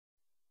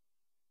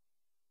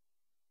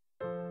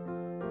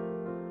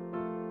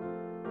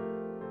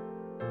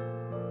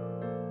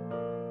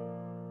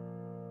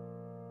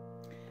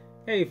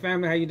Hey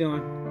family, how you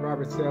doing?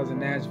 Robert Sells in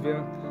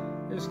Nashville.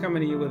 Just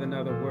coming to you with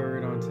another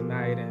word on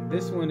tonight, and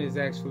this one is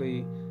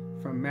actually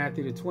from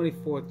Matthew, the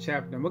 24th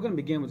chapter. And we're going to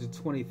begin with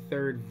the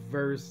 23rd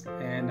verse,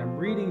 and I'm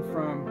reading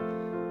from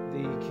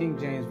the King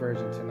James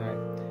Version tonight.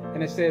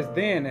 And it says,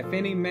 "Then if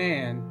any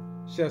man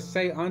shall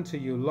say unto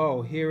you,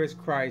 Lo, here is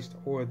Christ,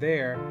 or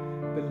there,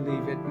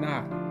 believe it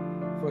not.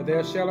 For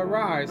there shall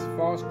arise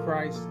false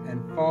Christs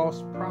and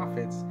false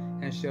prophets,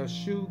 and shall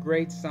shew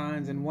great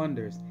signs and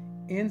wonders,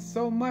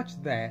 insomuch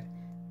that,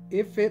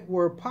 if it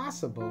were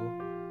possible,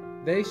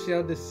 they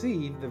shall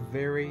deceive the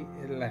very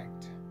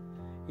elect."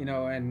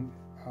 And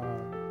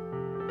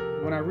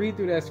when I read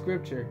through that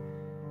scripture,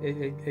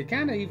 it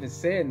kind of even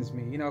saddens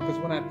me, because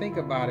when I think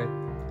about it,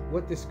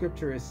 what the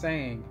scripture is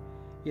saying,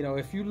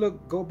 if you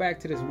go back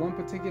to this one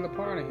particular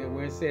part of here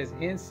where it says,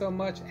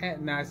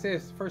 now it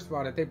says, first of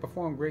all, that they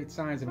perform great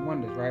signs and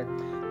wonders, right?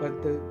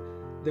 But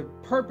the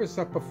purpose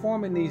of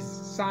performing these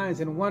signs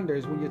and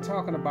wonders when you're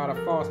talking about a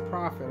false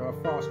prophet or a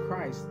false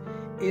Christ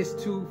is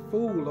to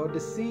fool or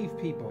deceive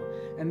people.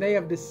 And they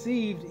have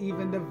deceived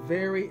even the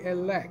very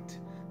elect.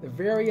 The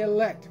very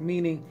elect,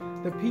 meaning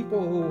the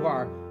people who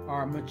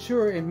are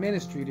mature in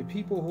ministry, the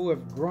people who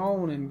have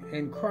grown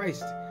in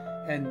Christ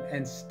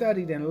and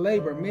studied and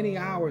labored many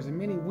hours and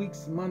many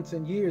weeks, months,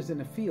 and years in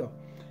the field,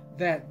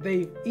 that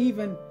they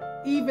even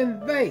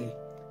they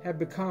have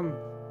become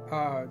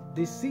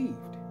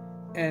deceived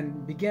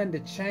and began to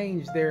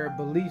change their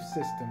belief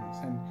systems.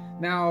 And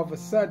now all of a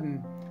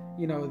sudden,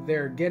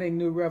 they're getting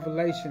new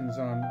revelations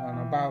on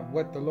about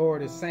what the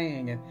Lord is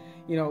saying. And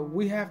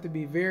we have to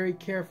be very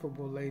careful.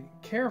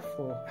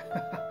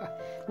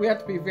 We have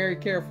to be very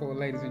careful,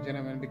 ladies and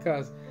gentlemen,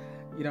 because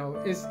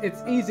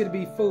it's easy to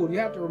be fooled. You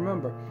have to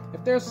remember,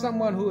 if there's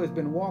someone who has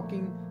been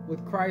walking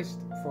with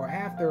Christ for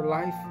half their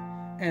life,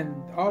 and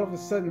all of a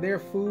sudden they're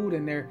fooled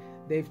and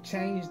they've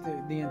changed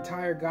the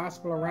entire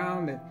gospel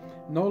around, that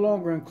no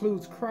longer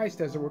includes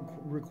Christ as a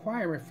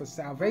requirement for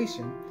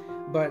salvation,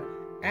 but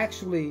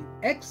actually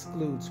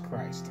excludes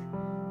Christ.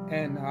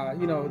 And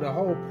the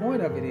whole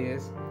point of it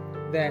is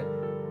that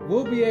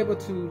we'll be able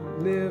to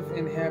live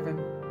in heaven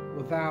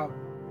without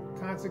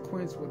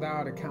consequence,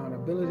 without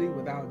accountability,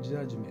 without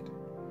judgment,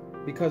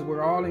 because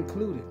we're all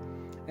included.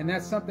 And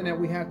that's something that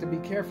we have to be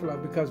careful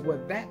of, because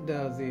what that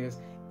does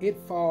is it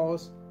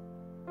falls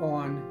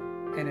on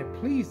and it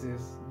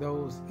pleases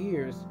those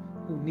ears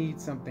who need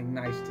something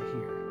nice to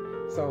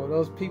hear. So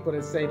those people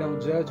that say,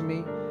 "Don't judge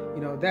me,"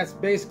 that's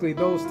basically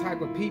those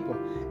type of people,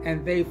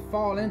 and they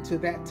fall into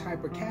that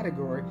type of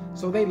category,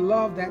 so they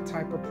love that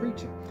type of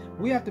preaching.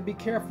 We have to be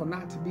careful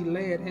not to be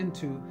led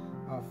into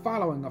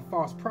following a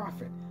false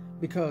prophet,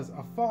 because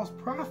a false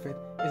prophet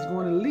is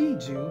going to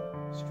lead you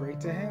straight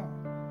to hell.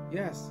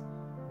 Yes,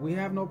 we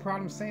have no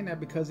problem saying that,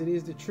 because it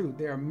is the truth.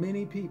 There are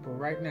many people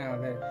right now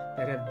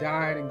that have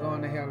died and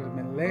gone to hell, that have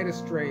been led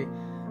astray.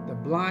 The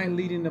blind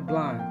leading the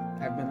blind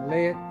have been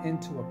led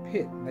into a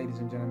pit, ladies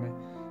and gentlemen.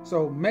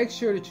 So make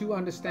sure that you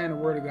understand the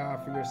Word of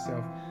God for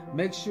yourself.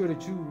 Make sure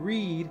that you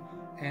read,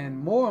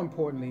 and more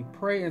importantly,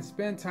 pray and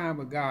spend time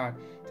with God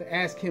to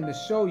ask Him to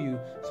show you,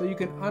 so you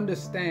can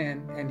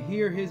understand and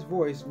hear His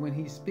voice when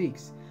He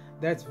speaks.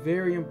 That's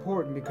very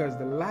important, because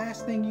the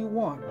last thing you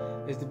want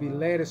is to be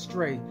led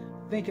astray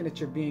thinking that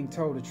you're being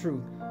told the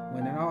truth,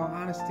 when in all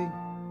honesty,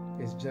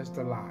 it's just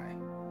a lie.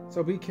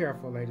 So be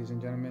careful, ladies and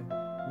gentlemen.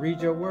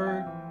 Read your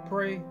word,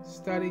 pray,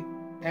 study,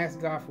 ask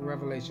God for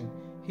revelation.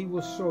 He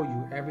will show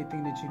you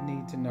everything that you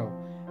need to know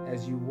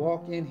as you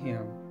walk in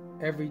Him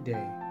every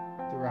day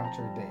throughout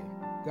your day.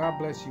 God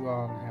bless you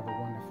all, and have a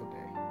wonderful day.